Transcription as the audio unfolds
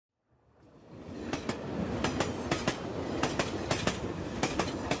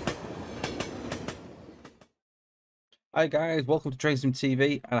Hi guys, welcome to TrainSim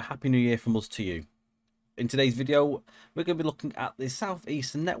TV and a happy new year from us to you. In today's video, we're going to be looking at the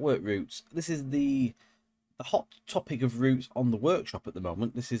Southeastern Network routes. This is the hot topic of routes on the workshop at the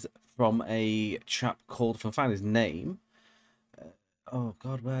moment. This is from a chap called, if I can find his name, oh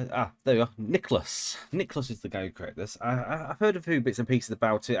god, where? There you go, Nicholas. Nicholas is the guy who created this. I've heard a few bits and pieces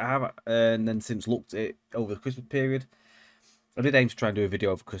about it. I have, and then since looked at it over the Christmas period. I did aim to try and do a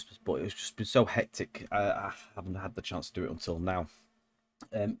video over Christmas, but it's just been so hectic. I haven't had the chance to do it until now.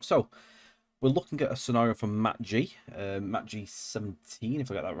 So we're looking at a scenario from Matt G, Matt G17, if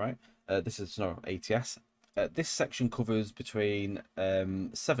I got that right. This is a scenario ATS. This section covers between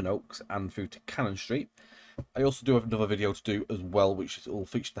Sevenoaks and through to Cannon Street. I also do have another video to do as well, which will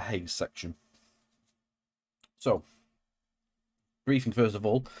feature the Hayes section. So, briefing first of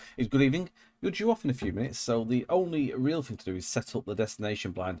all is good evening. You're due off in a few minutes, so the only real thing to do is set up the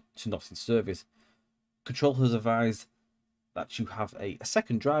destination blind to not in service. Control has advised that you have a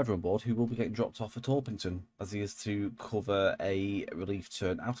second driver on board who will be getting dropped off at Orpington, as he is to cover a relief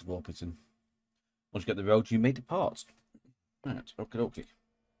turn out of Orpington. Once you get the road, you may depart. Right, okay. So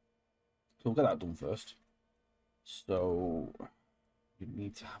we'll get that done first. So you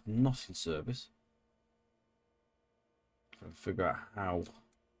need to have not in service. Trying to figure out how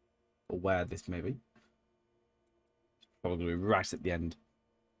or where this may be. It's probably going to be right at the end.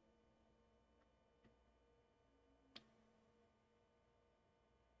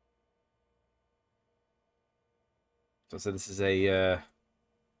 So this is a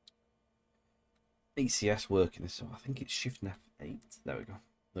ECS working this, so I think it's shift F8. There we go.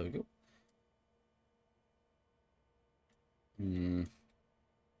 There we go.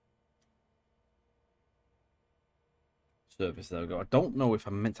 Service, there we go. I don't know if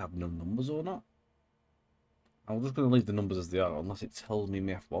I'm meant to have no numbers or not. I'm just going to leave the numbers as they are, unless it tells me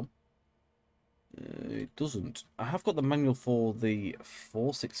my F1. It doesn't. I have got the manual for the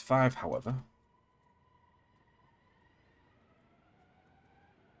 465, however.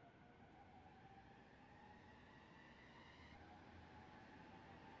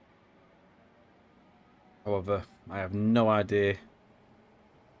 However, I have no idea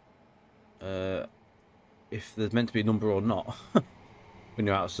if there's meant to be a number or not when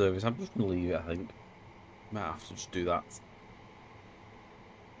you're out of service. I'm just going to leave it, I think. Might have to just do that.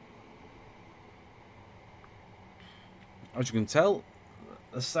 As you can tell,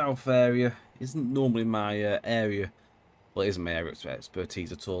 the south area isn't normally my area. Well, it isn't my area of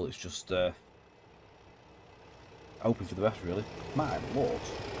expertise at all. It's just open for the rest, really. My lord.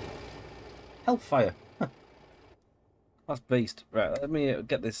 Hellfire. That's beast. Right, let me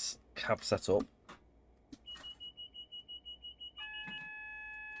get this cab set up.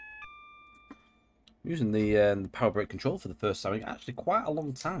 I'm using the power brake control for the first time in actually quite a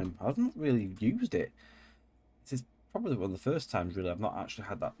long time. I've not really used it. This is probably one of the first times, really. I've not actually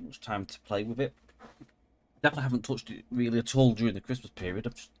had that much time to play with it. Definitely haven't touched it really at all during the Christmas period.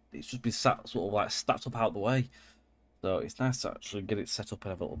 It's just been sat sort of like stacked up out the way. So it's nice to actually get it set up and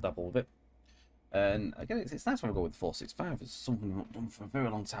have a little dabble with it. And again, it's nice when I go with the 465. It's something I've not done for a very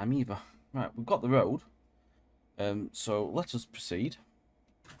long time either. Right, we've got the road. So let us proceed.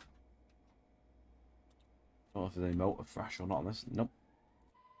 I don't know if there's any motor flash or not on this. Nope.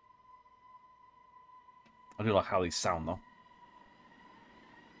 I do like how these sound though.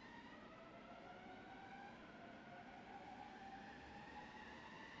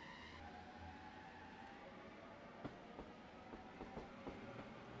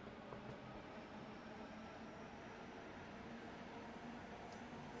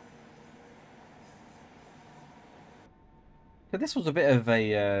 So this was a bit of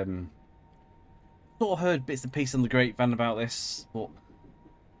a sort of heard bits and pieces on the grapevine about this, but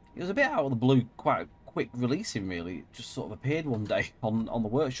it was a bit out of the blue, quite a quick releasing really. It just sort of appeared one day on the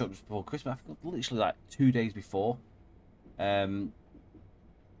workshop just before Christmas. I think literally like 2 days before. So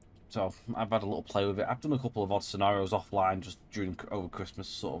I've had a little play with it. I've done a couple of odd scenarios offline just during over Christmas,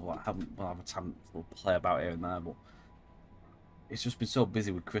 sort of like haven't had a time to play about here and there, but it's just been so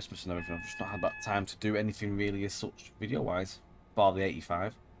busy with Christmas and everything. I've just not had that time to do anything really as such video wise, bar the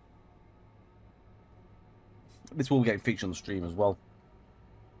 85. This will be getting featured on the stream as well.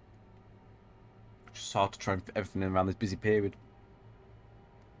 It's just hard to try and fit everything in around this busy period.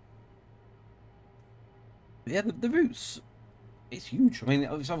 But yeah, the routes, it's huge. I mean,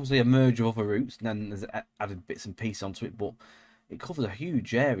 it's obviously a merge of other routes, and then there's added bits and pieces onto it, but it covers a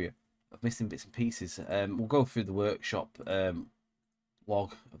huge area of missing bits and pieces. We'll go through the workshop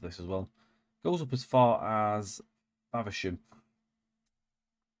log of this as well. Goes up as far as Faversham.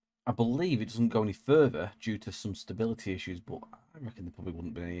 I believe it doesn't go any further due to some stability issues, but I reckon there probably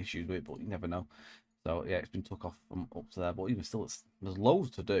wouldn't be any issues with it, but you never know. So yeah, it's been took off from up to there, but even still, there's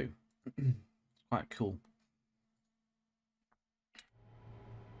loads to do. It's quite cool.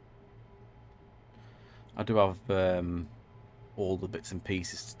 I do have all the bits and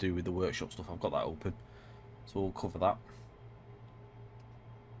pieces to do with the workshop stuff. I've got that open, so we'll cover that.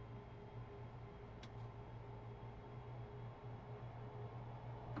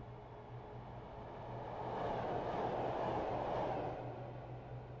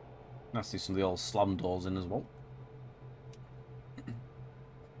 I see some of the old slam doors in as well.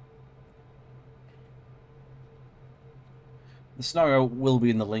 The scenario will be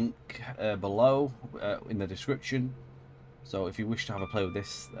in the link below in the description. So if you wish to have a play with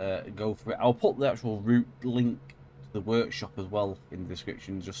this, go for it. I'll put the actual route link to the workshop as well in the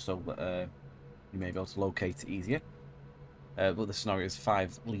description, just so that you may be able to locate it easier. But the scenario is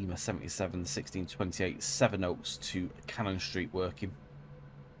 5 Lima 77 1628 Sevenoaks to Cannon Street working.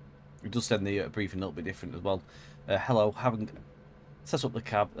 It does send the briefing a little bit different as well. Hello, having set up the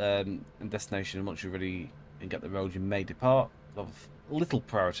cab and destination, and once you're ready and get the road, you may depart. Of little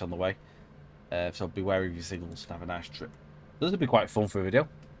priority on the way, so be wary of your signals and have a nice trip. This will be quite fun for a video.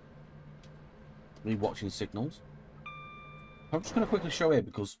 Me watching signals. I'm just going to quickly show here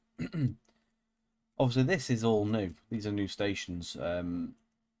because obviously this is all new. These are new stations.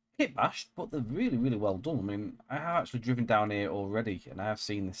 Kit bashed, but they're really, really well done. I mean, I have actually driven down here already, and I have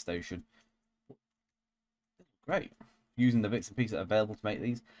seen this station. Great. Using the bits and pieces that are available to make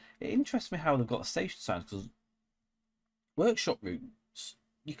these. It interests me how they've got station signs, because workshop routes,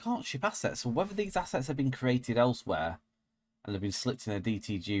 you can't ship assets. So whether these assets have been created elsewhere and have been slipped in a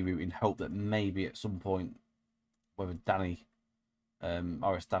DTG route in hope that maybe at some point, whether Danny,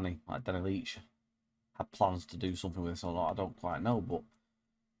 RS Danny, like Danny Leach, had plans to do something with this or not, I don't quite know, but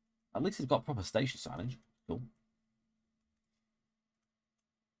at least it's got proper station signage. Cool.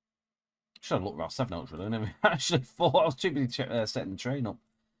 Should have looked around Sevenoaks, really. I never actually thought. I was too busy setting the train up.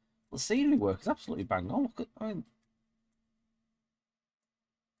 The scenery work is absolutely bang on. Look at, I mean,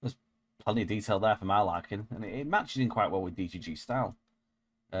 there's plenty of detail there for my liking, and it matches in quite well with DTG style.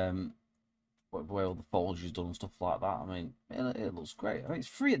 The way all the foliage is done and stuff like that. I mean, it looks great. I mean, it's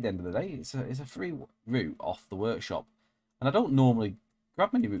free at the end of the day. It's a free route off the workshop, and I don't normally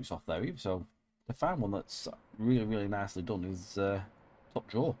grab many routes off there either. So to find one that's really, really nicely done is top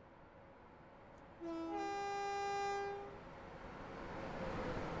drawer.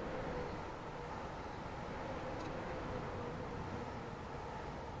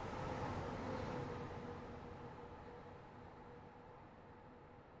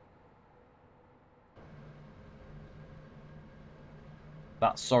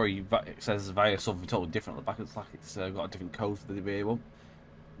 That sorry, it says via something totally different at the back. It's like it's got a different code for the rear one.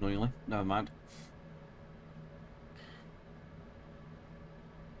 Annoyingly, never mind.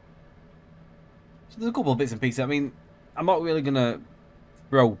 So there's a couple of bits and pieces. I mean, I'm not really gonna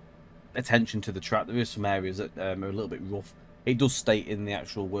throw attention to the track. There is some areas that are a little bit rough. It does state in the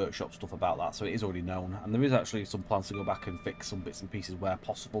actual workshop stuff about that, so it is already known. And there is actually some plans to go back and fix some bits and pieces where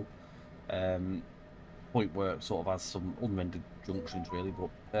possible. Point where it sort of has some unrendered junctions really, but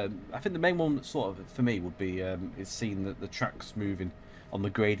I think the main one that sort of for me would be is seeing that the tracks moving on the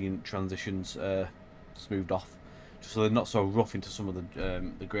gradient transitions smoothed off, just so they're not so rough into some of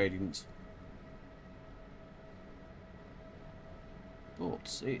the gradients.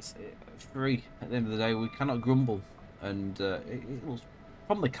 But it's free at the end of the day. We cannot grumble, and it looks,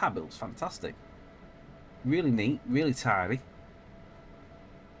 from the cab, it looks fantastic. Really neat, really tidy.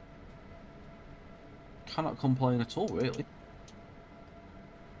 Cannot complain at all, really.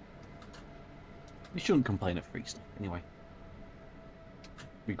 We shouldn't complain at free stuff, anyway.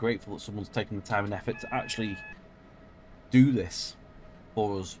 Be grateful that someone's taken the time and effort to actually do this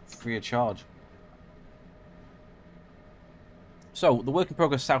for us free of charge. So, the Work in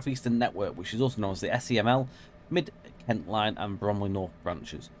Progress Southeastern Network, which is also known as the SEML, Mid Kent Line and Bromley North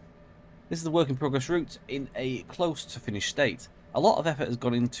branches. This is the Work in Progress route in a close to finished state. A lot of effort has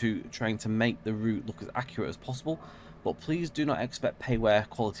gone into trying to make the route look as accurate as possible, but please do not expect payware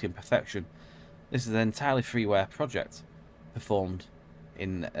quality and perfection. This is an entirely freeware project performed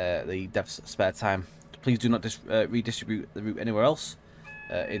in the dev's spare time. Please do not redistribute the route anywhere else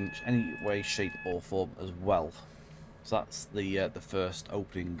in any way, shape or form as well. So that's the first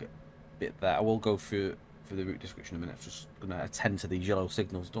opening bit there. I will go through the route description in a minute. I'm just going to attend to these yellow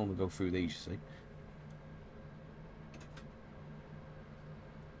signals. Don't want to go through these, you see.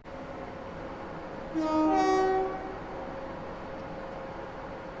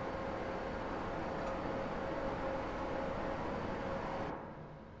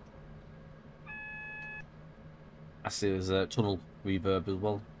 I see there's a tunnel reverb as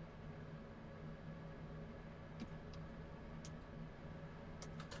well.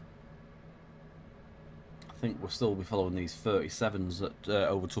 still be following these 37s that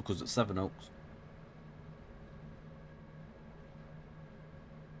overtook us at Sevenoaks.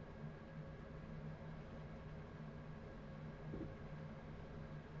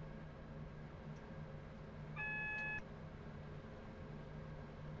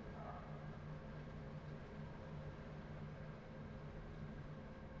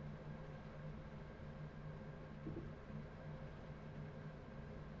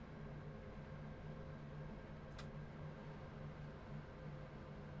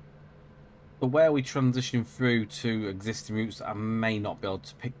 But where we transition through to existing routes, I may not be able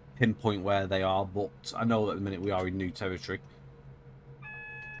to pinpoint where they are, but I know that at the minute we are in new territory.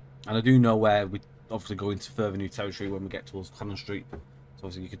 And I do know where we obviously go into further new territory when we get towards Cannon Street. So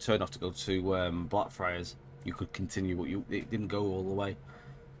obviously you could turn off to go to Blackfriars. You could continue, but it didn't go all the way.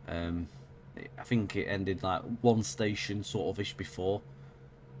 I think it ended like one station sort of ish before,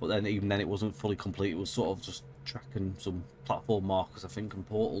 but then even then it wasn't fully complete. It was sort of just tracking some platform markers, I think, and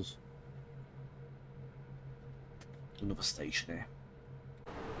portals. Another station here.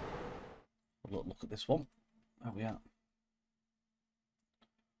 Look at this one. Where are we at?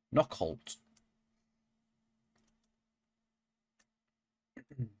 Knockholt.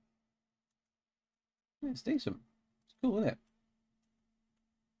 It's decent. It's cool, isn't it?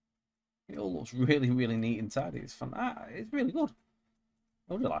 It all looks really, really neat and tidy. It's fun. It's really good.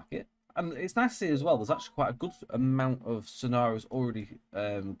 I really like it. And it's nice to see as well, there's actually quite a good amount of scenarios already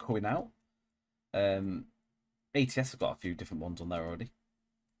coming out. ATS have got a few different ones on there already.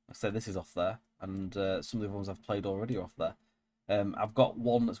 Like I said, this is off there, and some of the ones I've played already are off there. I've got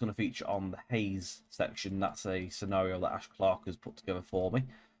one that's going to feature on the Haze section. That's a scenario that Ash Clark has put together for me.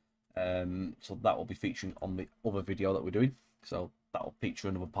 So that will be featuring on the other video that we're doing. So that will feature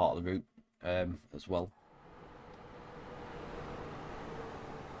another part of the route as well.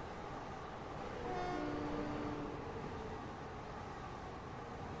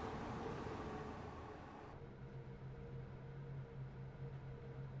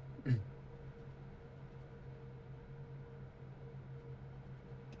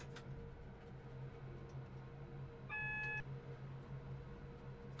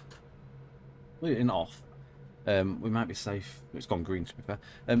 Leave it off. We might be safe. It's gone green, to be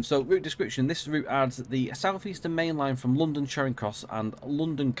fair. So, route description. This route adds the southeastern main line from London Charing Cross and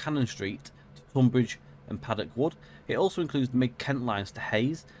London Cannon Street to Tunbridge and Paddock Wood. It also includes the mid-Kent lines to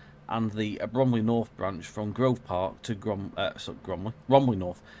Hayes and the Bromley North branch from Grove Park to Bromley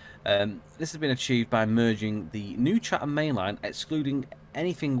North. This has been achieved by merging the new Chatham main line, excluding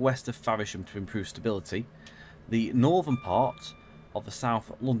anything west of Faversham to improve stability, the northern part of the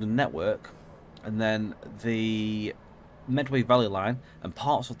South London network, and then the Medway Valley line and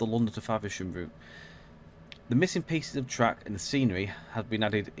parts of the London to Faversham route. The missing pieces of track and the scenery have been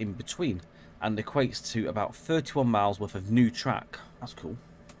added in between and equates to about 31 miles worth of new track. That's cool.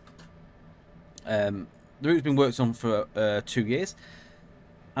 The route's been worked on for 2 years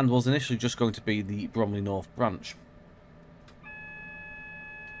and was initially just going to be the Bromley North branch.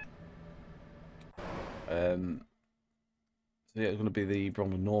 So yeah, it's going to be the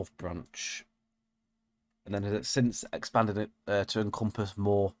Bromley North branch. And then has since expanded it to encompass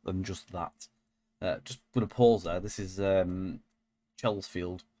more than just that. Just put a pause there. This is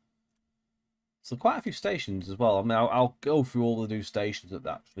Chelsfield. So quite a few stations as well. I mean, I'll go through all the new stations that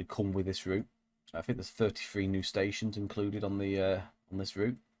actually come with this route. I think there's 33 new stations included on the on this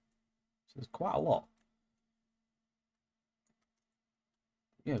route. So there's quite a lot.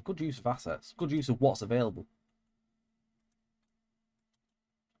 Yeah, good use of assets. Good use of what's available.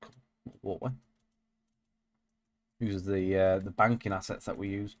 Cool. Walkway. Uses the banking assets that we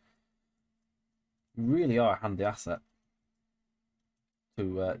use. Really are a handy asset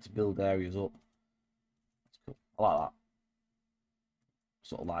to build areas up. That's cool. I like that.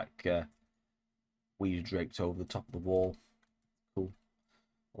 Sort of like weeds draped over the top of the wall. Cool.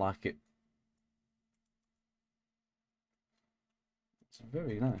 I like it. It's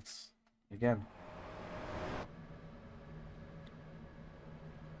very nice. Again.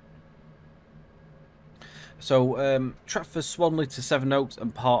 So, track for Swanley to Sevenoaks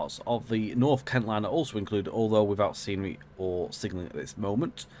and parts of the North Kent line are also included, although without scenery or signalling at this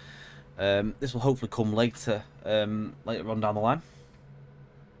moment. This will hopefully come later on down the line.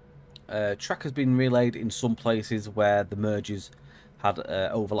 Track has been relayed in some places where the merges had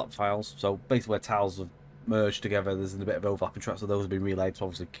overlap files. So basically where tiles have merged together, there's a bit of overlapping tracks, so those have been relayed to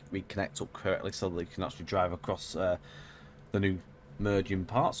obviously reconnect up correctly so that you can actually drive across the new merging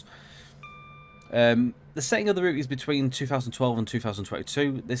parts. The setting of the route is between 2012 and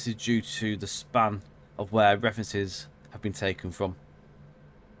 2022. This is due to the span of where references have been taken from.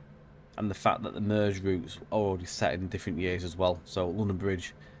 and the fact that the merged routes are already set in different years as well. So London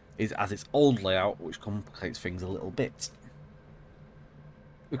Bridge has its old layout, which complicates things a little bit.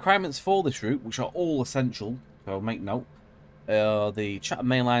 Requirements for this route, which are all essential, so make note, the Chatham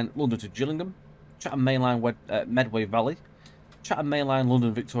Main Line London to Gillingham, Chatham Main Line Medway Valley, Chatham Main Line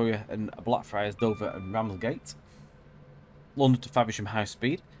London Victoria and Blackfriars Dover and Ramsgate, London to Faversham High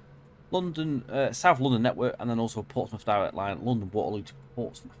Speed, London South London Network, and then also Portsmouth Direct Line London Waterloo to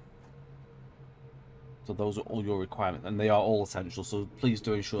Portsmouth. So those are all your requirements, and they are all essential, so please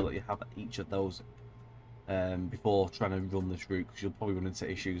do ensure that you have each of those before trying to run this route, because you'll probably run into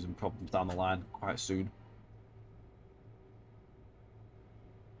issues and problems down the line quite soon.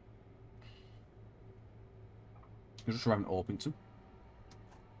 You're just around Orpington.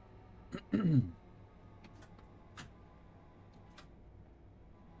 I'm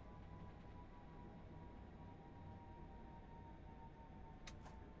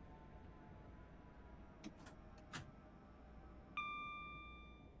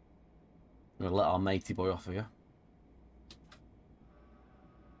going to let our matey boy off here.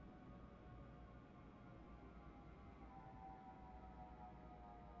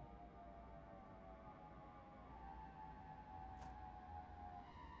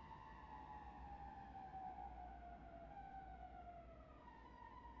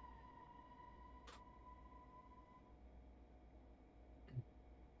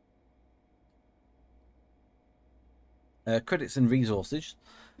 Credits and resources.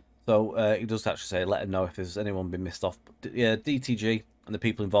 So it does actually say, let them know if there's anyone been missed off. Yeah, DTG and the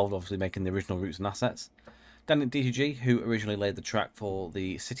people involved obviously making the original routes and assets. Dan at DTG, who originally laid the track for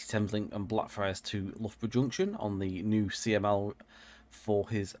the City Thames Link and Blackfriars to Loughborough Junction on the new CML for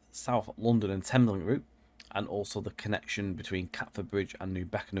his South London and Thames Link route, and also the connection between Catford Bridge and New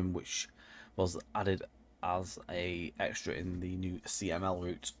Beckenham, which was added as a extra in the new CML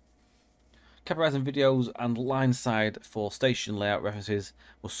route. Capitalizing videos and line side for station layout references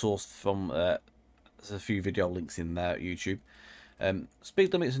were sourced from there's a few video links in there at YouTube.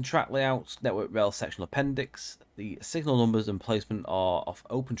 Speed limits and track layouts, network rail sectional appendix. The signal numbers and placement are off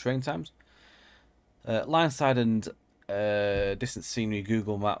open train times. Line side and distance scenery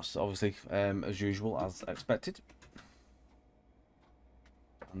Google Maps, obviously, as usual, as expected.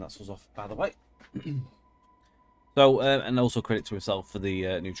 And that's us off, by the way. So, and also credit to himself for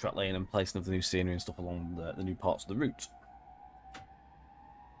the new track lane and placing of the new scenery and stuff along the new parts of the route.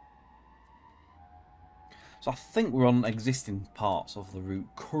 So I think we're on existing parts of the route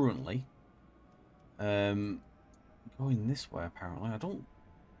currently. Going this way, apparently. I don't...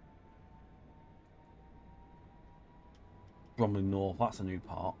 Bromley North, that's a new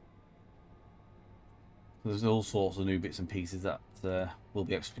part. There's all sorts of new bits and pieces that we'll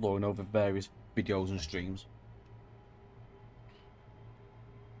be exploring over various videos and streams.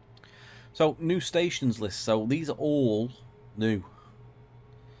 So, new stations list. So, these are all new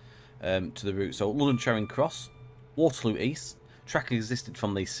to the route. So, London Charing Cross, Waterloo East. Track existed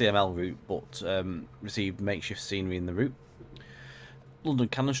from the CML route, but received makeshift scenery in the route. London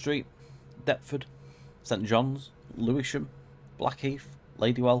Cannon Street, Deptford, St John's, Lewisham, Blackheath,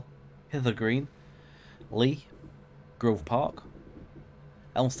 Ladywell, Hither Green, Lee, Grove Park,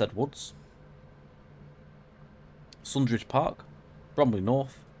 Elmstead Woods, Sundridge Park, Bromley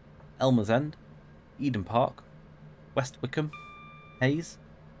North, Elmer's End, Eden Park, West Wickham, Hayes,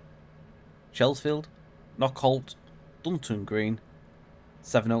 Chelsfield, Knockholt, Dunton Green,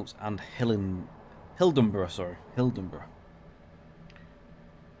 Sevenoaks, and Hildenborough. So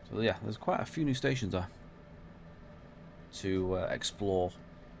yeah, there's quite a few new stations there to explore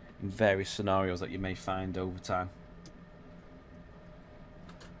in various scenarios that you may find over time.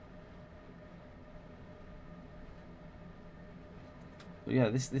 But yeah,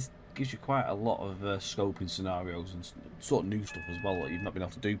 this gives you quite a lot of scoping scenarios and sort of new stuff as well that you've not been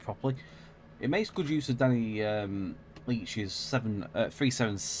able to do properly. It makes good use of Danny Leach's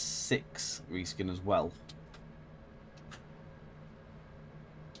 376 reskin as well.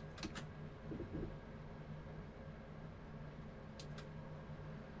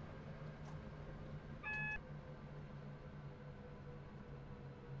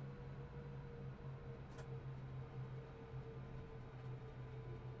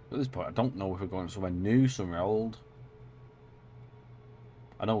 At this point, I don't know if we're going somewhere new, somewhere old.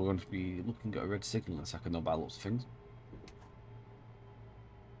 I know we're going to be looking at a red signal in a second, though, by lots of things.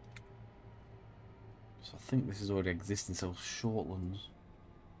 So I think this is already existing, so Shortlands,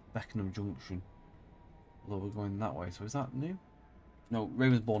 Beckenham Junction. Although we're going that way, so is that new? No,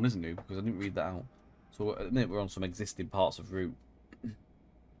 Ravensbourne isn't new, because I didn't read that out. So at the minute we're on some existing parts of route.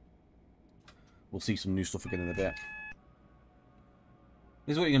 We'll see some new stuff again in a bit.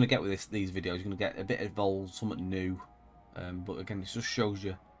 This is what you're going to get with these videos. You're going to get a bit involved, something new. But again, it just shows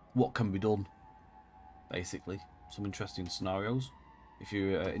you what can be done, basically. Some interesting scenarios if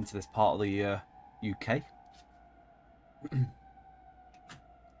you're into this part of the UK.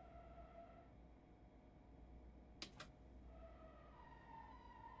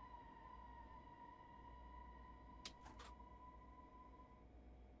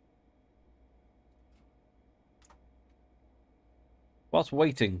 Whilst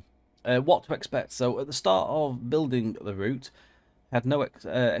waiting, what to expect. So at the start of building the route, I had no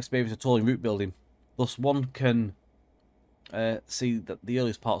experience at all in route building. Thus, one can see that the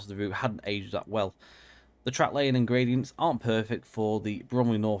earliest parts of the route hadn't aged that well. The track laying and gradients aren't perfect for the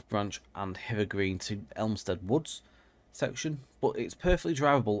Bromley North Branch and Hither Green to Elmstead Woods section, but it's perfectly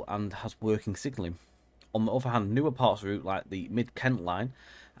drivable and has working signalling. On the other hand, newer parts of the route like the Mid-Kent line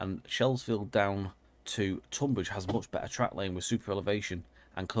and Shelsfield down to Tunbridge has much better track laying with super elevation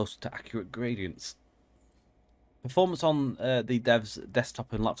and closer to accurate gradients. Performance on the dev's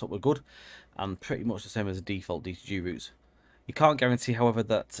desktop and laptop were good and pretty much the same as the default DTG routes. You can't guarantee, however,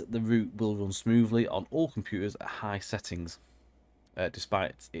 that the route will run smoothly on all computers at high settings,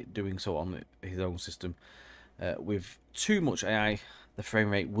 despite it doing so on his own system. With too much AI, the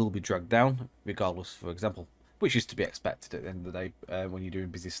frame rate will be dragged down, regardless, for example, which is to be expected at the end of the day when you're doing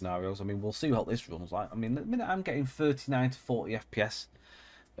busy scenarios. I mean, we'll see what this runs like. I mean, at the minute I'm getting 39 to 40 FPS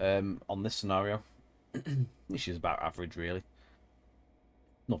on this scenario, which is about average, really.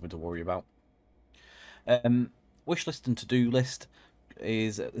 Nothing to worry about. Wish list and to-do list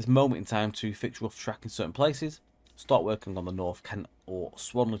is at this moment in time to fix rough track in certain places, start working on the North Kent or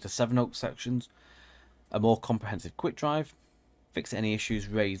Swanley to Sevenoaks sections, a more comprehensive quick drive, fix any issues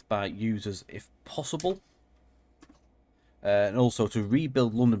raised by users if possible, and also to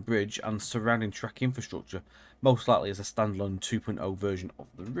rebuild London Bridge and surrounding track infrastructure, most likely as a standalone 2.0 version of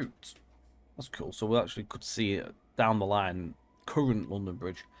the route. That's cool. So we actually could see it down the line, current London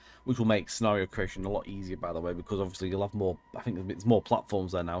Bridge, which will make scenario creation a lot easier, by the way, because obviously you'll have more, I think there's more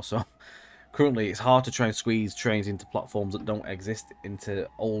platforms there now, so currently it's hard to try and squeeze trains into platforms that don't exist into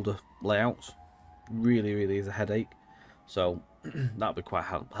older layouts. Really is a headache, so that'd be quite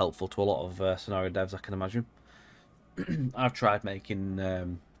helpful to a lot of scenario devs, I can imagine. I've tried making a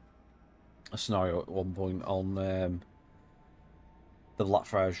scenario at one point on the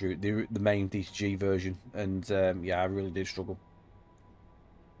Blackfriars route, the main DTG version, and yeah, I really did struggle.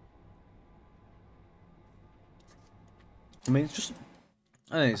 I mean, it's just,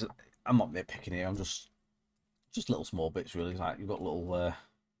 I'm not nitpicking here. I'm just little small bits, really. Like you've got little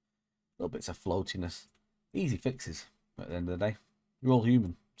bits of floatiness, easy fixes. At the end of the day, we're all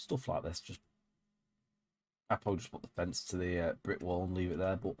human. Stuff like this, just I probably just put the fence to the brick wall and leave it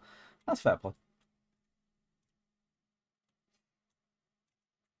there, but that's fair play.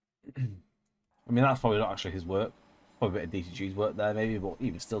 I mean, that's probably not actually his work. Probably a bit of DTG's work there, maybe, but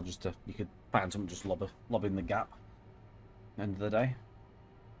even still, just you could find something just lobbing the gap. End of the day.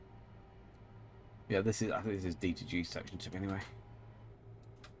 Yeah, I think this is DTG section 2 anyway.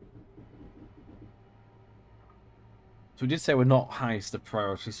 So we did say we're not highest of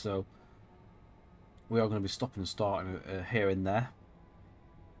priority, so we are going to be stopping and starting here and there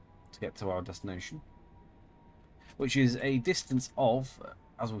to get to our destination, which is a distance of,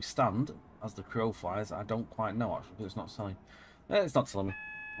 as we stand, as the crow flies, I don't quite know actually, because it's not telling. It's not telling me.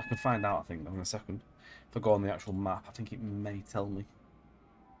 I can find out, I think, in a second. If I go on the actual map, I think it may tell me.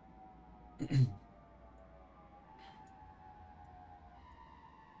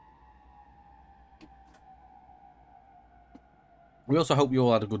 We also hope you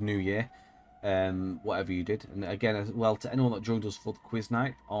all had a good New Year, whatever you did. And again, as well, to anyone that joined us for the quiz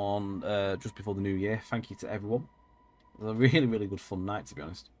night on just before the New Year, thank you to everyone. It was a really good fun night, to be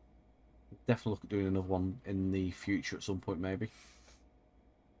honest. Definitely look at doing another one in the future at some point, maybe.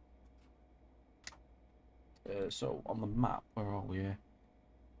 So on the map, where are we here?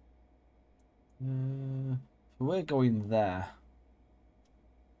 So we're going there.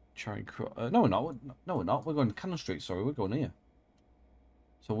 Charing Cross. No, we're not. No, we're not. We're going to Cannon Street. Sorry, we're going here.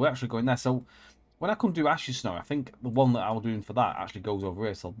 So we're actually going there. So when I come do Ashes Snow, I think the one that I'll doing for that actually goes over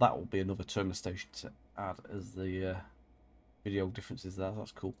here. So that will be another terminal station to add as the video differences there.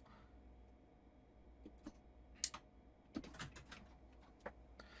 That's cool.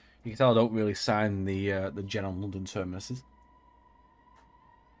 You can tell I don't really sign the Gen on London terminuses.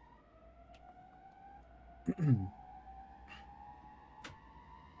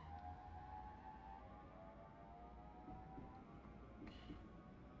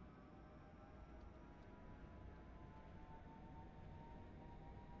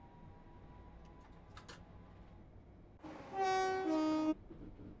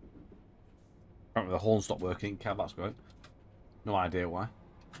 the horn stopped working. Cab, that's great. No idea why.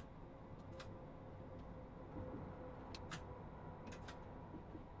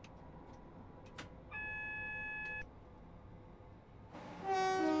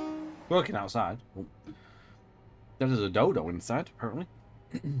 Working outside. Oh. There's a dodo inside, apparently.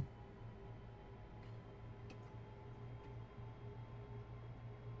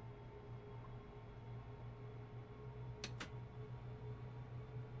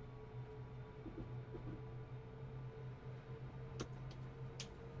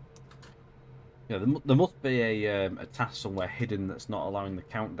 Yeah, there must be a task somewhere hidden that's not allowing the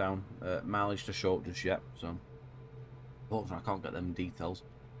countdown mileage to show up just yet. So, unfortunately, I can't get them details.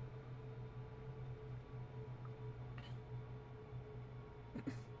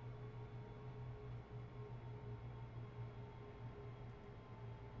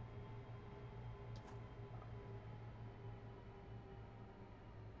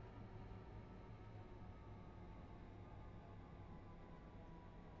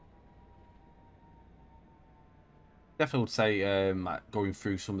 Definitely would say like going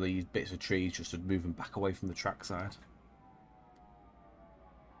through some of these bits of trees just to move them back away from the track side.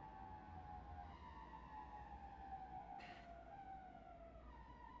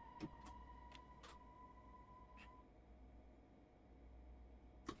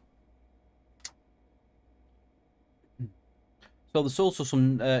 So there's also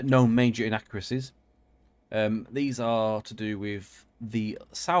some known major inaccuracies. These are to do with the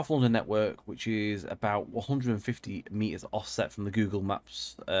South London network, which is about 150 metres offset from the Google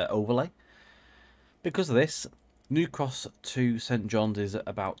Maps overlay. Because of this, New Cross to St John's is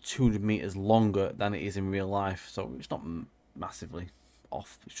about 200 metres longer than it is in real life, so it's not massively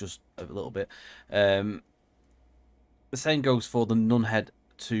off, it's just a little bit. The same goes for the Nunhead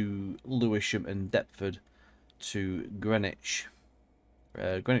to Lewisham and Deptford to Greenwich.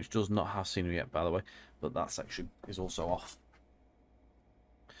 Greenwich does not have scenery yet, by the way, but that section is also off.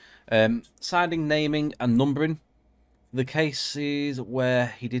 Siding naming and numbering. The cases where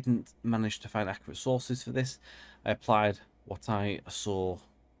he didn't manage to find accurate sources for this, I applied what I saw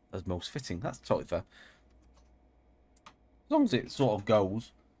as most fitting. That's totally fair. As long as it sort of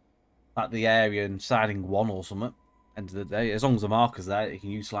goes, like the area and siding 1 or something, end of the day, as long as the marker's there, you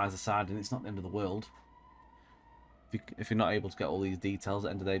can utilise the siding, it's not the end of the world. If you're not able to get all these details at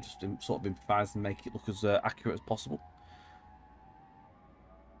the end of the day, just sort of improvise and make it look as accurate as possible.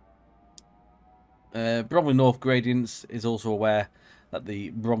 Bromley North Gradients is also aware that the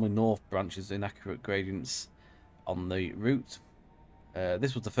Bromley North branch is inaccurate gradients on the route.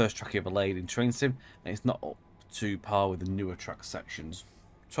 This was the first track he ever laid in Train Sim, and it's not up to par with the newer track sections.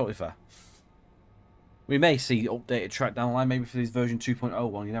 Totally fair. We may see updated track down the line, maybe for this version 2.0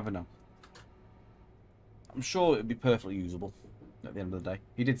 one, you never know. I'm sure it would be perfectly usable at the end of the day.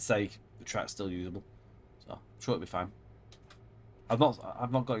 He did say the track's still usable, so I'm sure it'll be fine. I've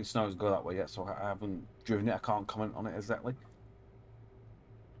not got any snow to go that way yet, so I haven't driven it. I can't comment on it exactly.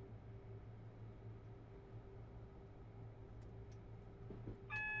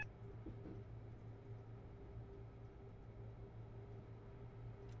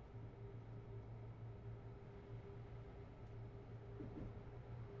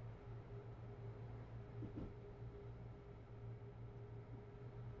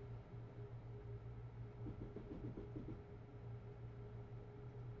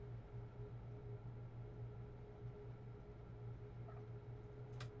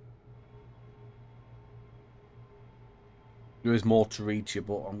 There is more to read you,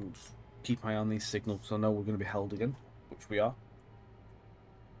 but I'm just keep my eye on these signals, so I know we're going to be held again, which we are.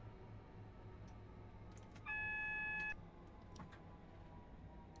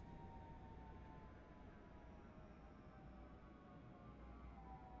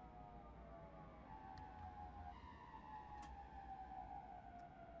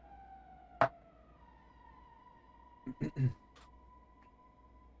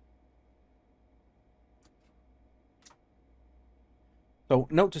 So,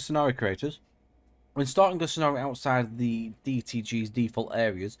 note to scenario creators. When starting the scenario outside the DTG's default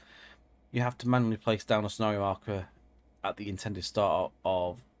areas, you have to manually place down a scenario marker at the intended start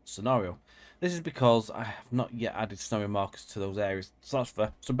of scenario. This is because I have not yet added scenario markers to those areas. So that's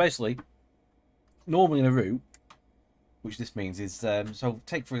fair. So basically, normally in a route, which this means is, so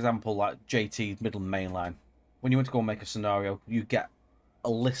take for example like JT Midland Main Line. When you want to go and make a scenario, you get a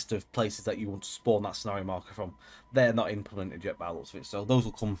list of places that you want to spawn that scenario marker from. They're not implemented yet by the looks of it, so those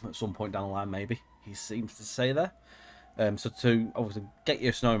will come at some point down the line, maybe, he seems to say there. So to obviously get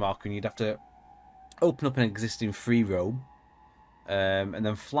your scenario marker, you'd have to open up an existing free roam, and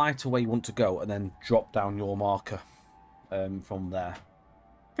then fly to where you want to go, and then drop down your marker from there.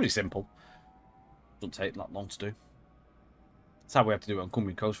 Pretty simple. Doesn't take that long to do. That's how we had to do it on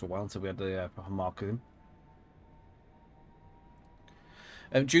Cumbria Coast for a while until we had the proper marketing.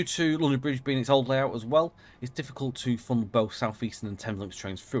 Due to London Bridge being its old layout as well, it's difficult to funnel both South Eastern and Thameslink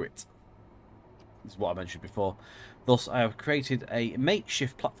trains through it. This is what I mentioned before. Thus, I have created a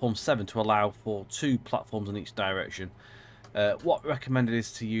makeshift platform 7 to allow for 2 platforms in each direction. What recommended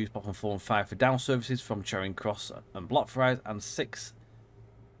is to use platform 4 and 5 for down services from Charing Cross and Blackfriars, and 6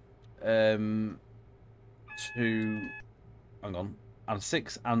 and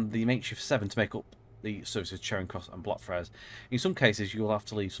the makeshift 7 to make up the services Charing Cross and Blackfriars. In some cases, you'll have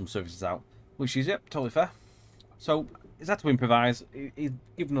to leave some services out, which is, yep, totally fair. So it's had to improvise. He's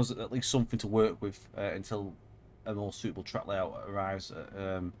given us at least something to work with until a more suitable track layout arrives at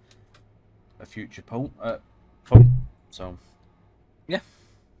a future point. So yeah,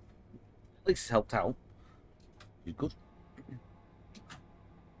 at least it's helped out. You're good.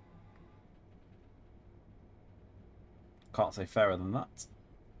 Can't say fairer than that.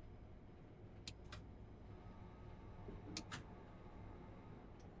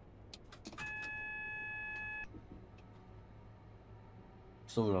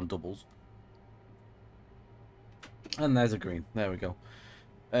 Still on doubles. And there's a green. There we go.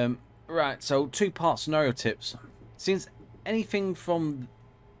 Right, so 2-part scenario tips. Since anything from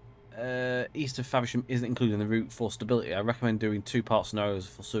east of Faversham isn't included in the route for stability, I recommend doing 2-part scenarios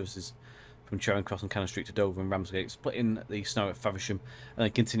for services from Charing Cross and Cannon Street to Dover and Ramsgate, splitting the scenario at Faversham and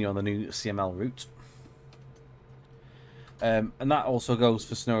then continue on the new CML route. And that also goes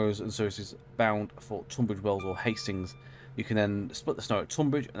for scenarios and services bound for Tunbridge Wells or Hastings. You can then split the scenario at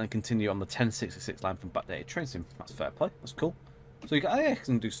Tunbridge and then continue on the 1066 line from backdated train sim. That's fair play. That's cool. So you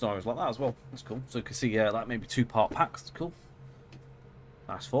can do scenarios like that as well. That's cool. So you can see like maybe 2-part packs. That's cool.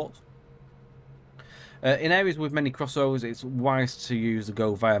 Nice thoughts. In areas with many crossovers, it's wise to use the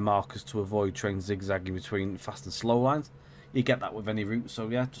go via markers to avoid trains zigzagging between fast and slow lines. You get that with any route, so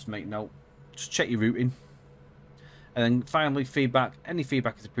yeah, just make note. Just check your routing. And then finally, feedback. Any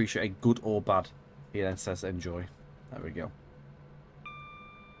feedback is appreciated, good or bad. He then says enjoy. There we go.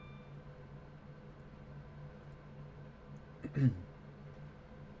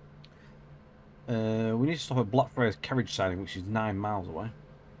 We need to stop at Blackfriars Carriage Siding, which is 9 miles away.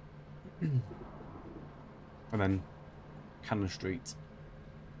 And then Cannon Street,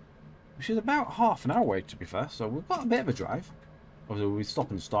 which is about half an hour away, to be fair. So we've got a bit of a drive. Obviously, we'll be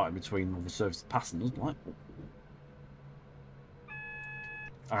stopping and starting between all the services passing, doesn't like.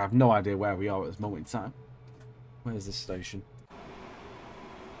 I have no idea where we are at this moment in time. Where's this station?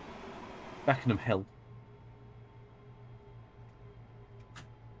 Beckenham Hill.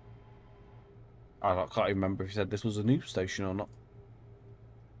 I can't even remember if he said this was a new station or not.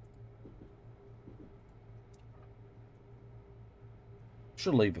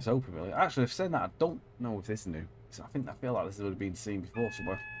 Should leave this open, really. Actually, if saying that, I don't know if this is new. I feel like this would have been seen before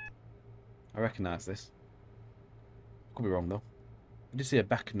somewhere. I recognise this. Could be wrong though. I did see a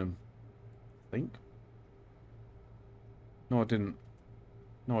Beckenham, I think. No, I didn't.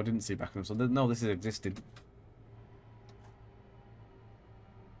 No, I didn't see Beckenham. So no, this is existing.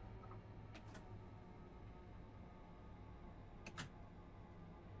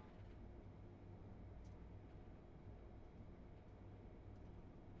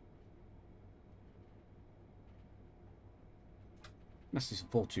 Must be some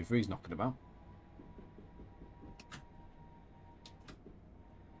 423s knocking about.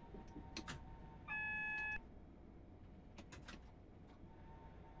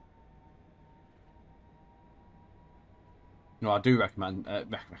 No, I do recommend. I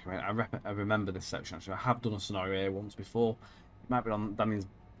remember this section actually. I have done a scenario here once before. It might be on Danny's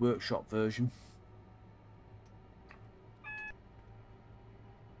workshop version.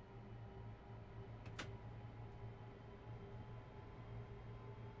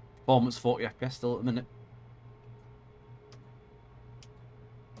 Performance 40 FPS still at the minute.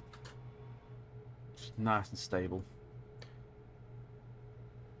 Just nice and stable.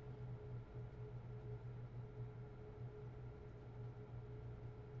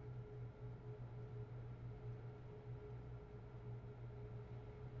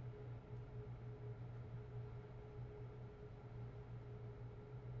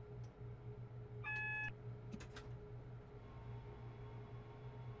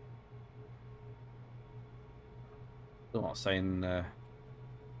 I'm not saying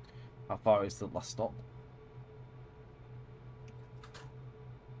how far is the last stop.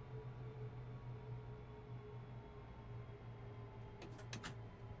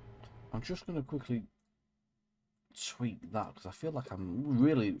 I'm just going to quickly tweak that because I feel like I'm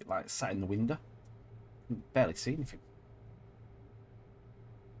really like sat in the window. I can barely see anything.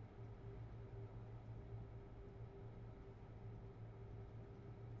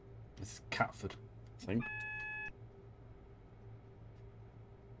 This is Catford, I think.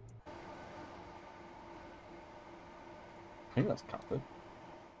 I think that's Catford.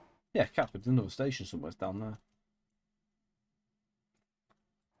 Yeah, Catford's another station somewhere down there.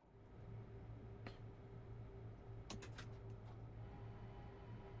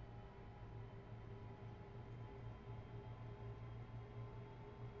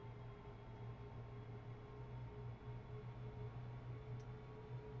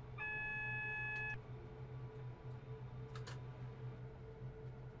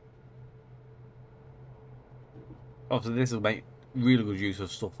 Obviously, this will make really good use of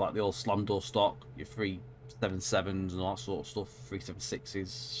stuff like the old slam door stock, your 377s and all that sort of stuff,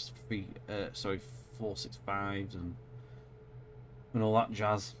 376s, 465s and all that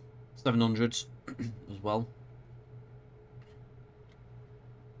jazz. 700s as well.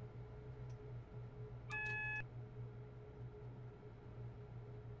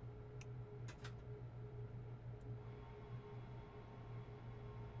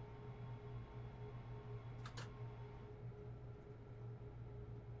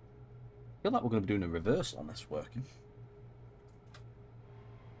 I feel like we're going to be doing a reversal on this working.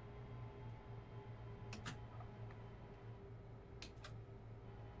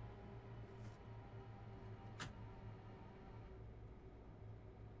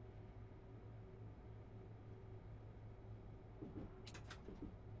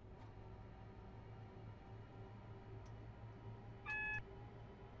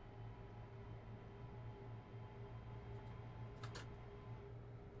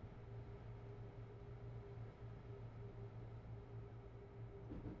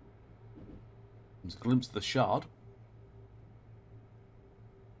 There's a glimpse of the shard.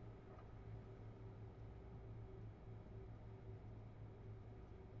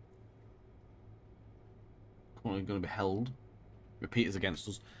 Currently going to be held. Repeaters against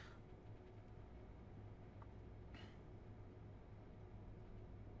us.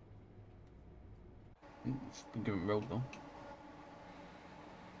 It's been given road though.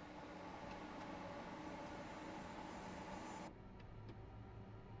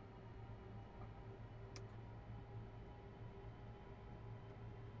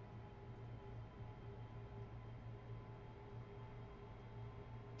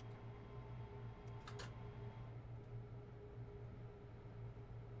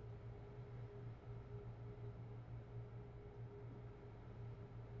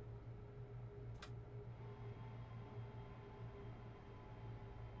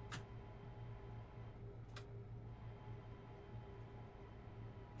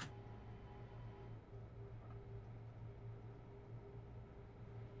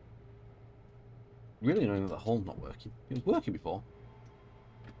 Really annoying that the hole's not working. It was working before.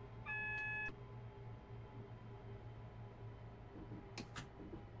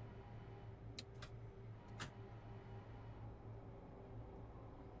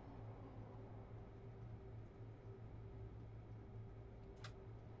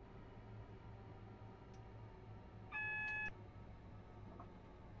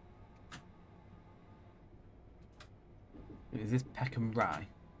 Is this Peckham Rye?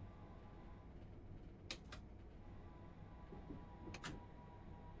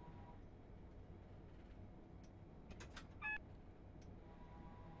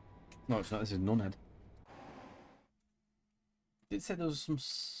 No, it's not. This is Nunhead. It said there was some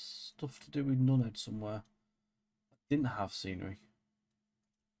stuff to do with Nunhead somewhere. I didn't have scenery.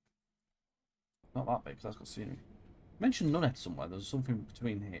 Not that big, because that's got scenery. I mentioned Nunhead somewhere. There was something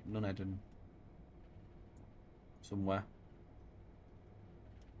between here, Nunhead and somewhere.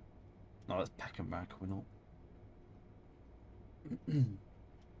 No, that's Peckham Rye coming up.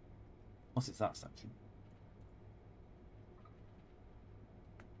 Unless it's that section.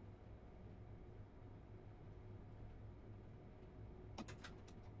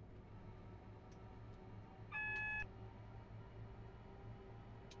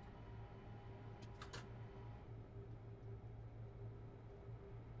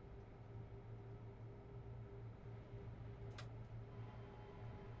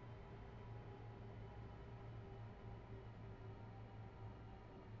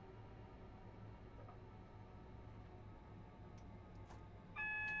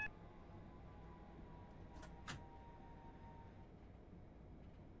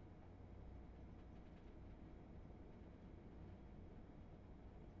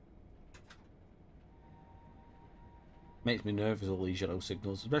 Makes me nervous, all these yellow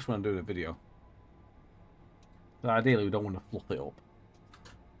signals, especially when I'm doing a video. But ideally, we don't want to fluff it up.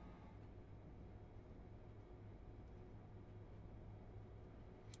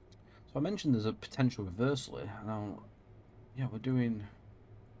 So I mentioned there's a potential reversal here. Now, yeah, we're doing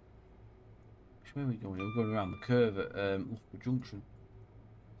Where are we going? We're going around the curve at Loughborough Junction.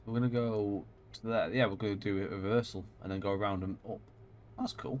 So we're going to go to there. Yeah, we're going to do a reversal and then go around and up.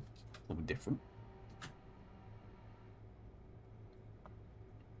 That's cool. A little bit different.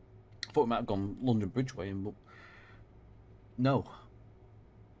 I thought we might have gone London Bridge way in, but no.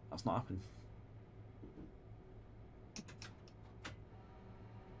 That's not happening.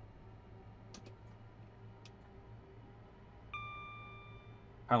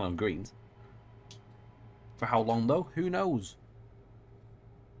 Apparently on greens. For how long though? Who knows?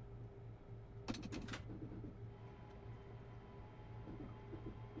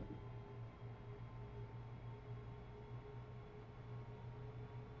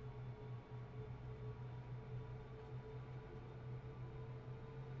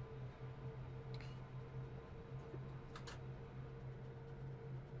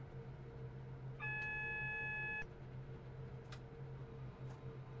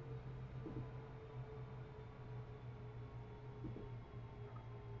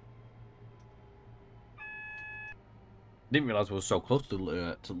 Didn't realise we were so close to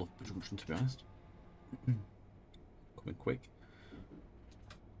Loughborough Junction, to be honest. Coming quick.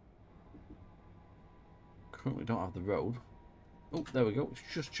 Currently don't have the road. Oh, there we go. It's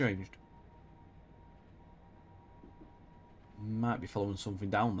just changed. Might be following something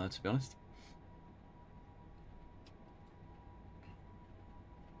down there, to be honest.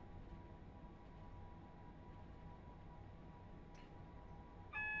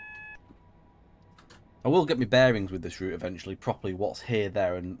 I will get my bearings with this route eventually, properly what's here,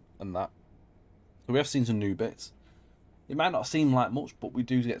 there and that. So we have seen some new bits. It might not seem like much, but we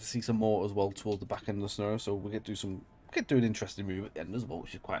do get to see some more as well towards the back end of the scenario, so we get to do an interesting move at the end as well,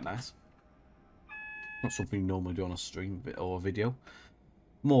 which is quite nice. Not something you normally do on a stream or a video.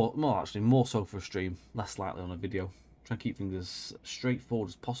 More so for a stream, less likely on a video. Try and keep things as straightforward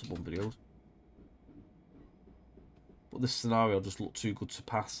as possible in videos. But this scenario just looked too good to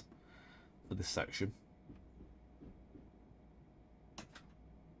pass for this section.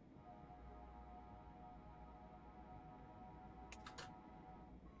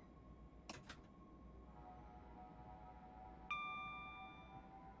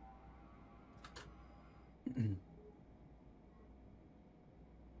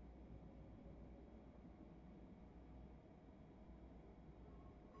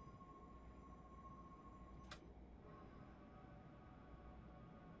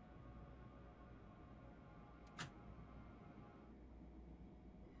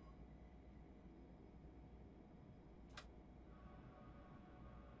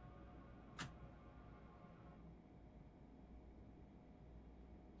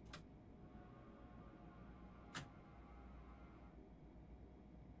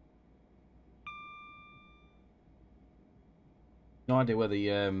 No idea where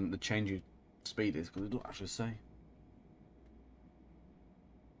the change of speed is because it doesn't actually say.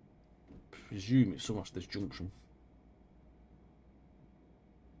 Presume it's somewhere to this junction.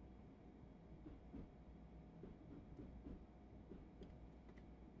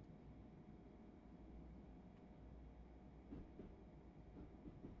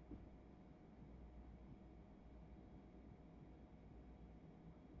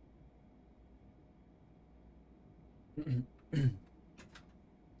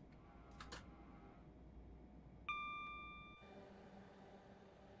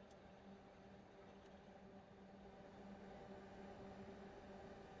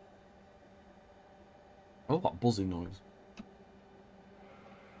 Oh, that buzzing noise.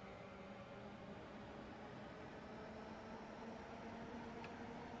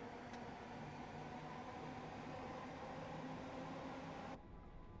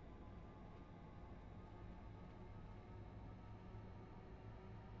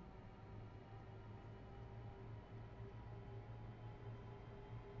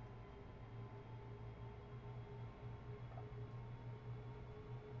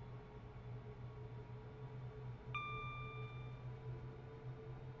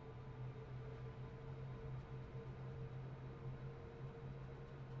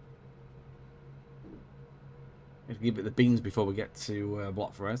 Give it the beans before we get to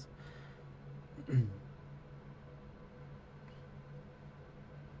Blackfriars.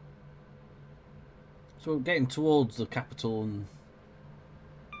 So we're getting towards the capital and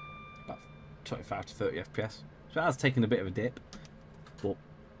about 25 to 30 FPS. So it has taken a bit of a dip, but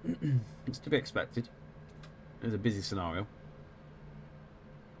it's to be expected. It's a busy scenario.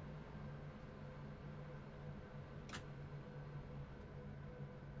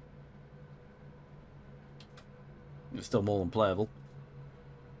 It's still more than playable.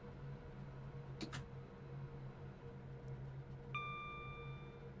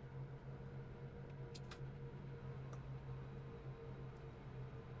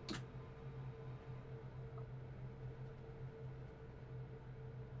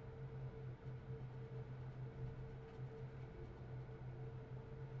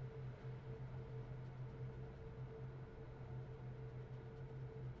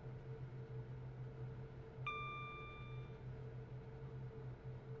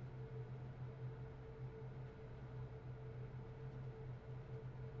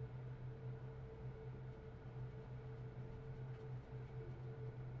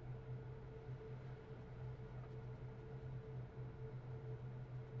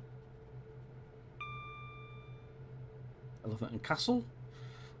 Elephant and Castle,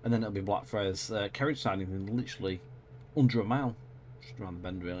 and then it'll be Blackfriars Carriage Sidings in literally under a mile, just around the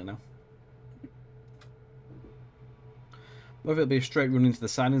bend really now. Whether it'll be a straight run into the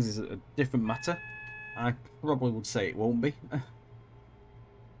sidings is a different matter. I probably would say it won't be.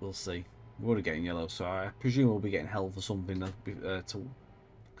 We'll see. We're already getting yellow, so I presume we'll be getting hell for something to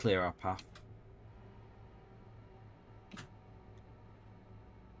clear our path.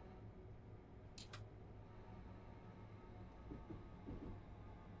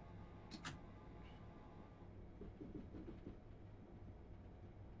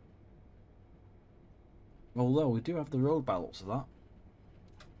 Although we do have the road by lots of that.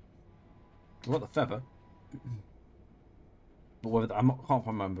 We've got the feather. But whether I can't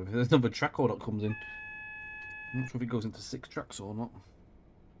remember if there's another track or that comes in. I'm not sure if it goes into 6 tracks or not.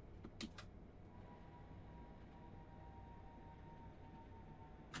 There's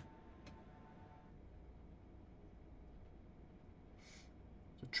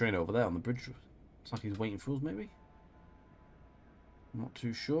a train over there on the bridge. It's like he's waiting for us, maybe. I'm not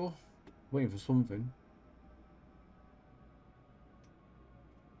too sure. Waiting for something.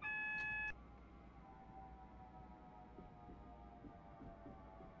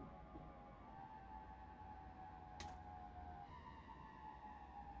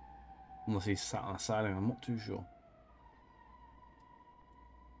 Unless he's sat on a siding, I'm not too sure.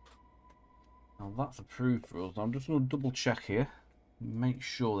 Now that's approved for us. I'm just going to double check here. Make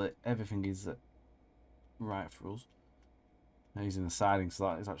sure that everything is right for us. Now he's in the siding, so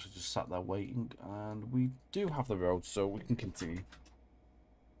that is actually just sat there waiting. And we do have the road, so we can continue.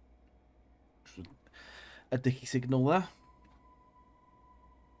 A dicky signal there.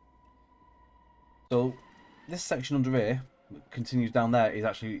 So this section under here continues down there is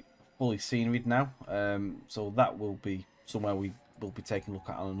actually fully sceneried now, so that will be somewhere we will be taking a look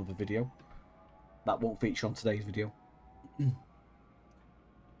at on another video. That won't feature on today's video.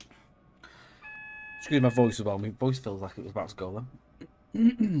 Excuse my voice as well. My voice feels like it was about to go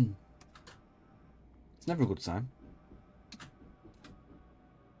then. It's never a good sign.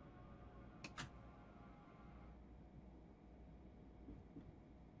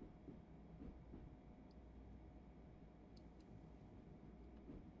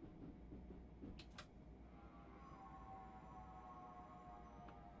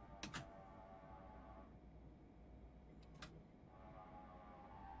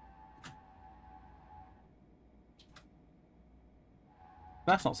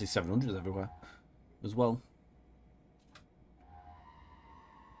 Nice not to see 700s everywhere as well.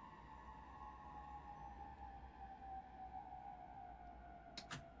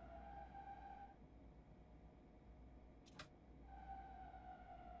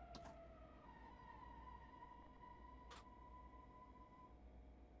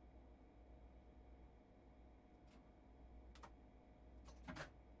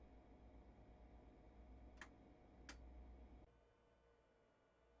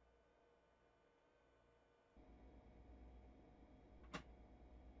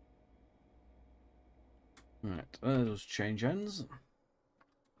 Right, those change ends.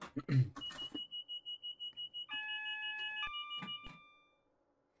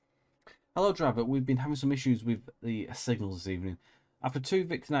 Hello driver, we've been having some issues with the signals this evening. After 2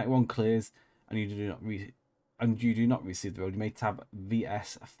 Victor 91 clears and you do not receive the road, you may tab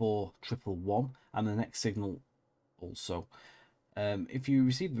VS4111 and the next signal also. If you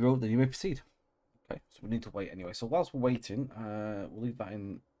receive the road, then you may proceed. Okay, so we need to wait anyway. So whilst we're waiting, we'll leave that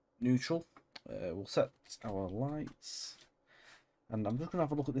in neutral. We'll set our lights, and I'm just going to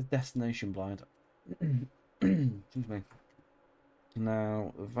have a look at this destination blind. Excuse me.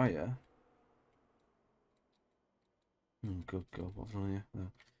 Now, via. Oh, good God, what's wrong here?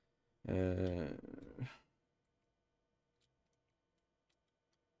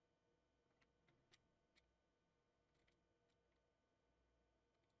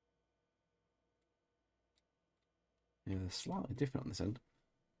 Yeah, they're slightly different on this end.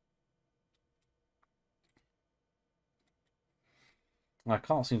 I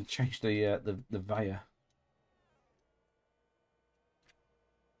can't seem to change the via.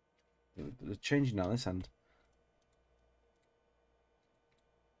 They're changing on this end.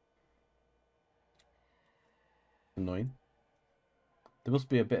 Annoying. There must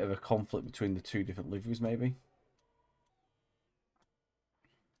be a bit of a conflict between the 2 different liveries, maybe.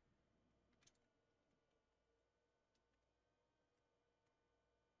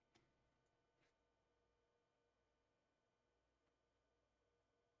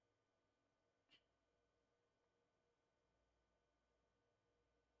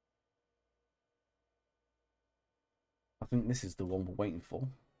 I think this is the one we're waiting for.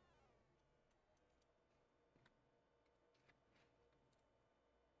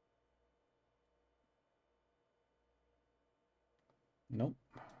 Nope.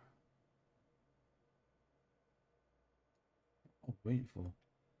 Oh, waiting for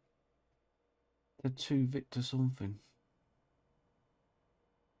the 2 Victor something.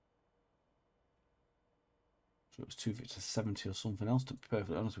 So it was 2 Victor 70 or something else, to be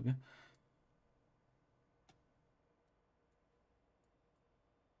perfectly honest with you.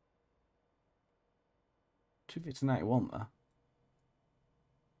 Two Victor 91 there.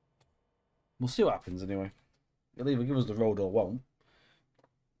 We'll see what happens anyway. He'll either give us the road or won't.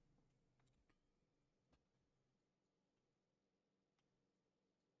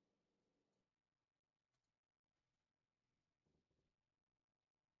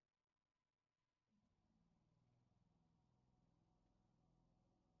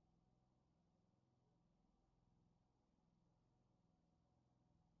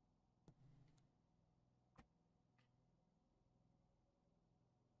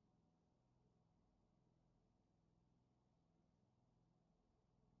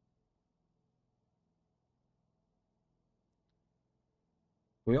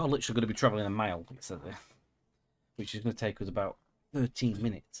 We are literally going to be travelling a mile, it said there, which is going to take us about 13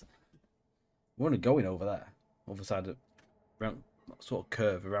 minutes. We're only going over there, other side of round, sort of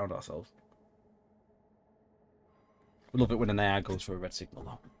curve around ourselves. We love it when an AR goes for a red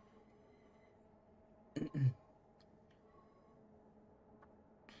signal, though.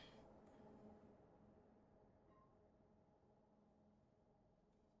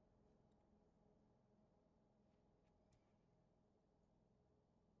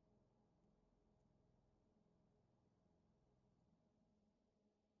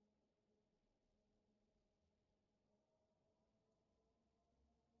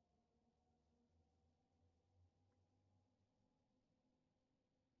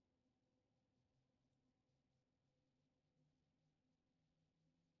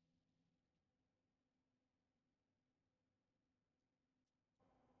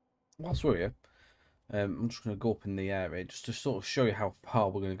 Whilst we're here, I'm just going to go up in the area just to sort of show you how far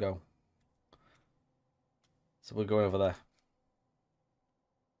we're going to go. So we're going over there.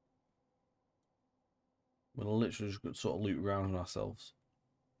 We're literally just sort of loot around ourselves.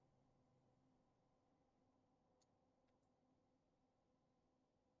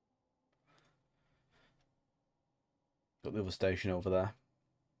 Got the other station over there,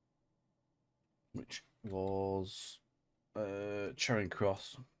 which was Charing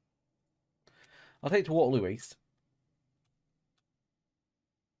Cross. I'll take to Waterloo East.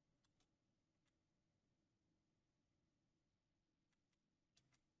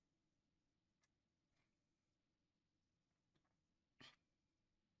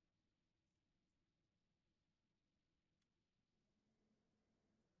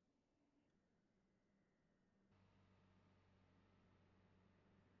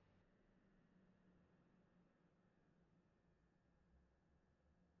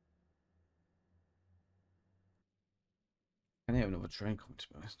 I have another train coming, to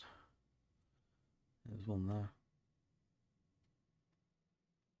be honest. There's one there.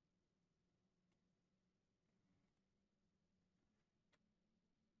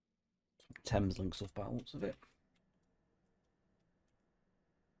 Some Thameslink stuff by the looks of it.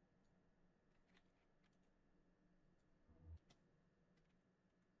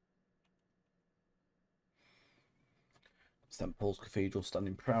 St Paul's Cathedral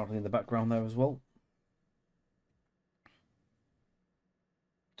standing proudly in the background there as well.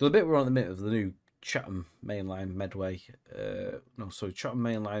 So the bit we're on at the minute of the new Chatham Mainline Medway, Chatham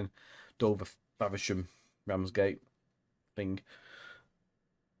Mainline, Dover, Faversham, Ramsgate thing.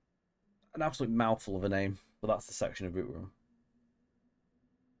 An absolute mouthful of a name, but that's the section of route we're on.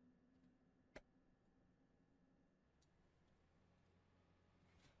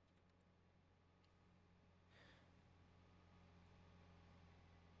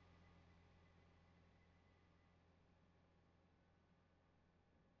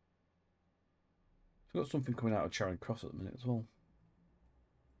 We've got something coming out of Charing Cross at the minute as well.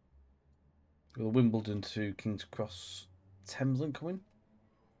 We've got the Wimbledon to King's Cross Thameslink coming.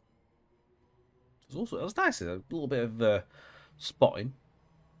 It was nice, a little bit of spotting,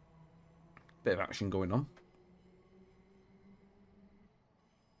 bit of action going on.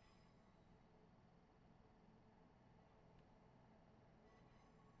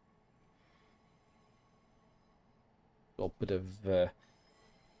 Got a bit of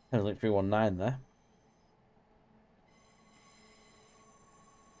Thameslink 319 there.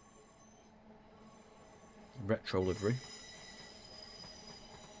 Retro livery.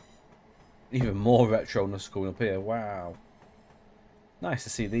 Even more retroness coming up here. Wow. Nice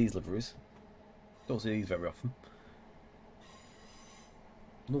to see these liveries. Don't see these very often.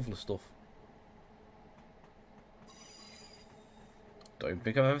 Lovely stuff. Don't even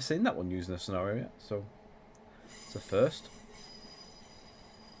think I've ever seen that one used in a scenario yet, so it's a first.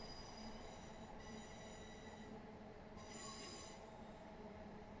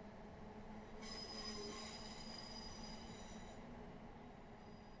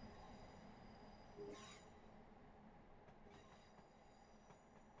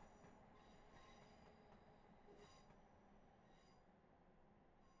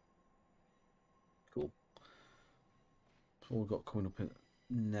 Cool. So we've got coming up in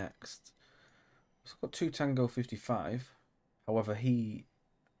next. We've got 2 Tango 55. However, he,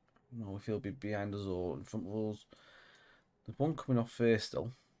 no, if he'll be behind us or in front of us. There's one coming off first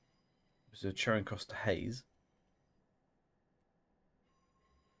still. There's a Charing Cross to Hayes.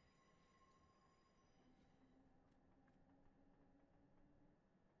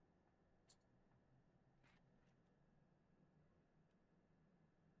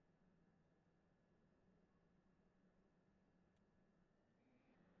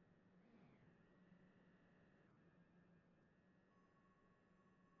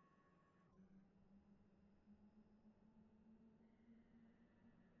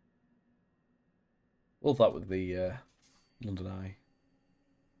 All that with the London Eye.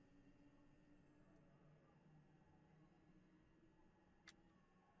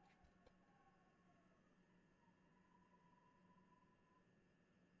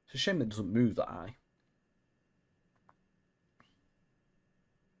 It's a shame that it doesn't move, that eye.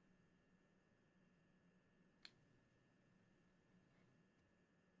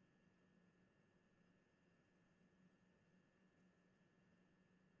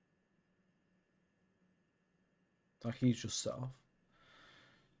 Like he's just set off.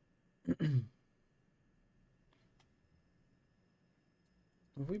 Have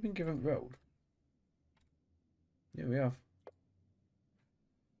we been given road? Yeah, we have.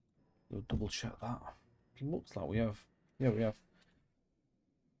 We'll double check that. It looks like we have. Yeah, we have.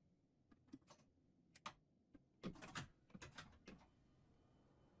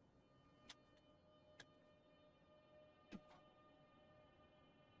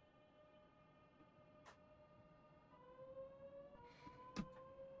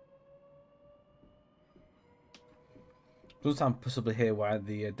 Does sound possibly here why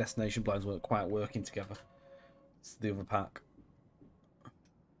the destination blinds weren't quite working together. It's the other pack.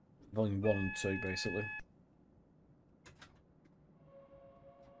 Volume 1 and 2, basically.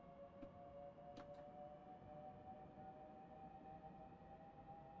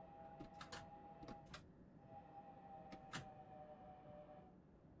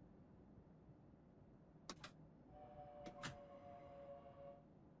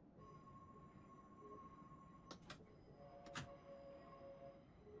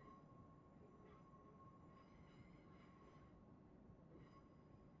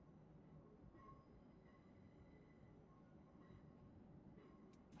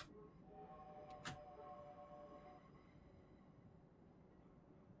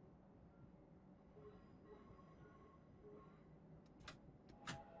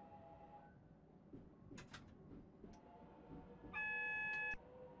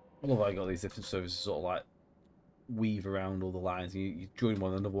 I love how I got these different services sort of like weave around all the lines. You join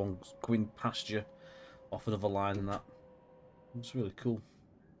one, another one going past you off another line, and that. It's really cool.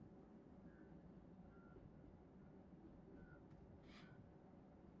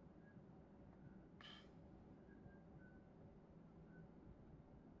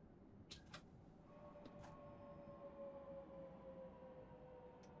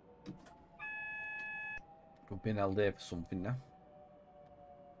 We've been held here for something now.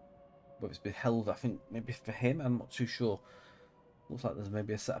 But it's been held, I think, maybe for him. I'm not too sure. Looks like there's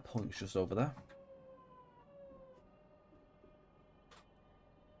maybe a set of points just over there.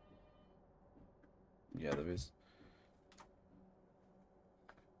 Yeah, there is.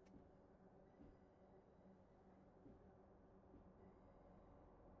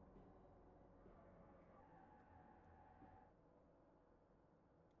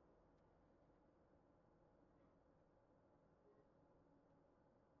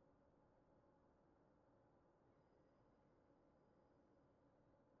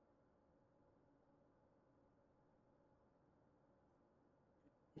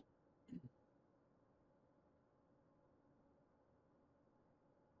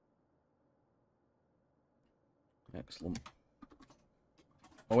 Excellent.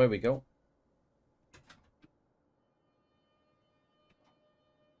 Oh, here we go.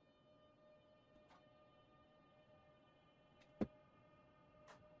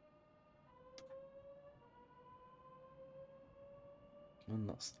 And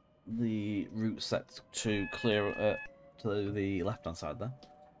that's the route set to clear to the left-hand side there.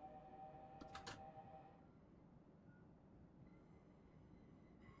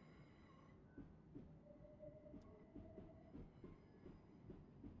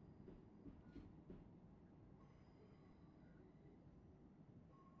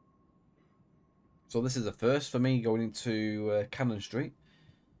 So this is the first for me going into Cannon Street,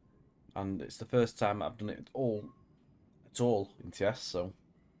 and it's the first time I've done it at all in TS. So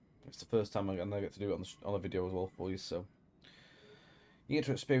it's the first time I get to do it on a video as well for you. So you get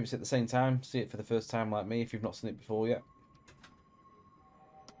to experience it at the same time, see it for the first time like me if you've not seen it before yet.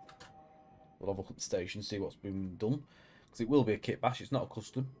 We'll have a look at the station, see what's been done, because it will be a kit bash. It's not a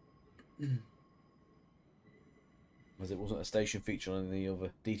custom, as it wasn't a station feature on any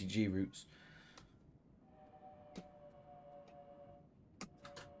other DTG routes.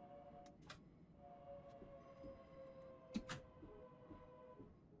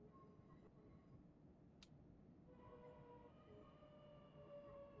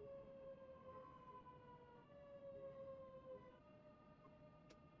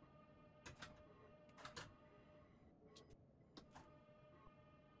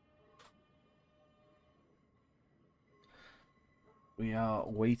 We are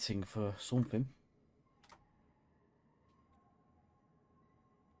waiting for something.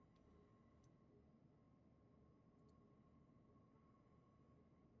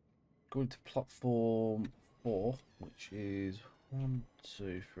 Going to platform 4, which is 1,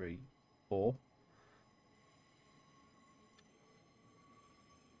 2, 3, 4.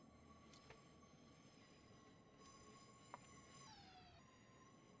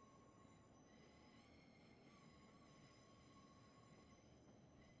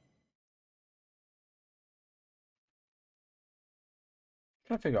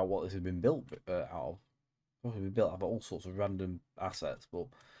 Trying to figure out what this has been built out of. Probably been built out of all sorts of random assets, but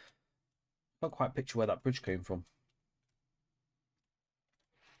I can't quite picture where that bridge came from.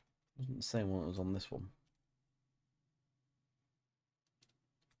 It wasn't the same one that was on this one.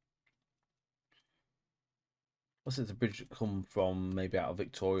 Unless it's a bridge that come from maybe out of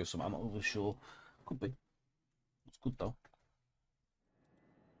Victoria or something, I'm not really sure. Could be. It's good though.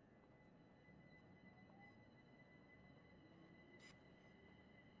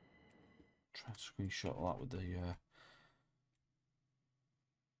 Try to screenshot that with the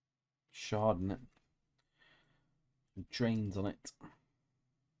shard in it. And drains on it.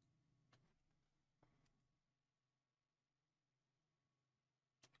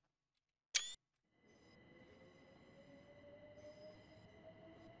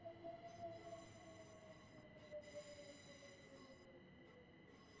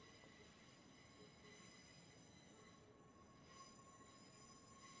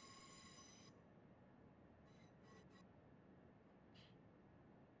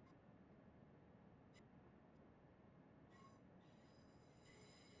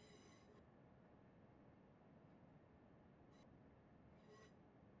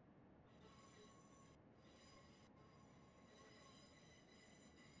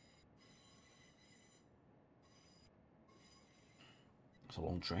 It's a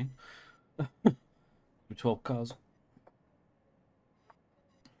long train. With 12 cars.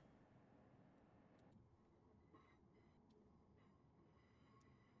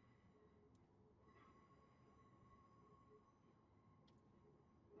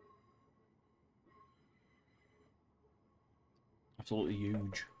 Absolutely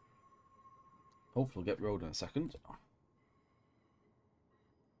huge. Hopefully we'll get road in a second.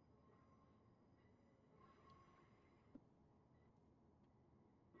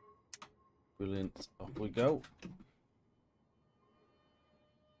 Brilliant. Off we go.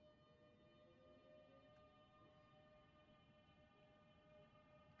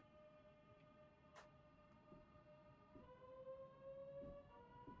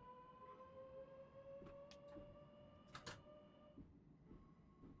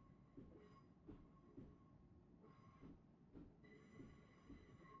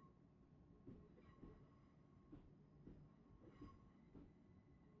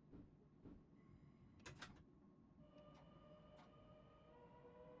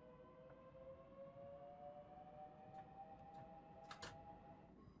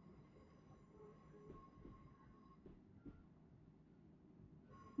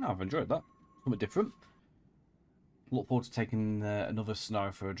 No, I've enjoyed that. Something different. Look forward to taking another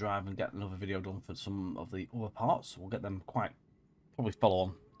scenario for a drive and get another video done for some of the other parts. We'll get them quite, probably follow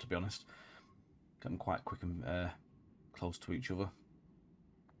on, to be honest. Get them quite quick and close to each other.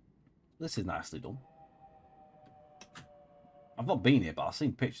 This is nicely done. I've not been here, but I've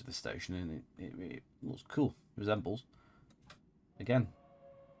seen pictures of the station and it looks cool. Resembles. Again,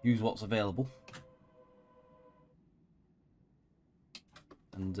 use what's available.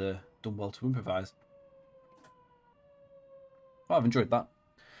 And done well to improvise. Well, I've enjoyed that.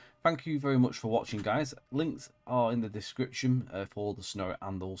 Thank you very much for watching, guys. Links are in the description for the scenario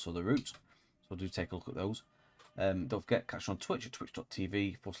and also the route. So do take a look at those. Don't forget, catch us on Twitch at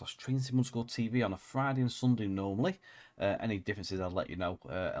twitch.tv/trainsim_TV on a Friday and Sunday normally. Any differences I'll let you know,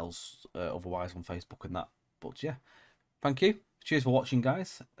 otherwise on Facebook and that. But yeah, thank you. Cheers for watching,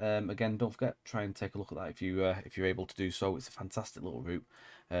 guys. Again, don't forget, try and take a look at that if you're able to do so. It's a fantastic little route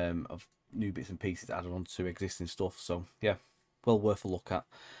of new bits and pieces added on to existing stuff. So yeah, well worth a look at.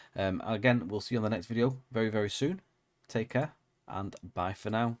 Again, we'll see you on the next video very, very soon. Take care and bye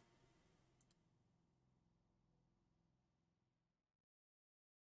for now.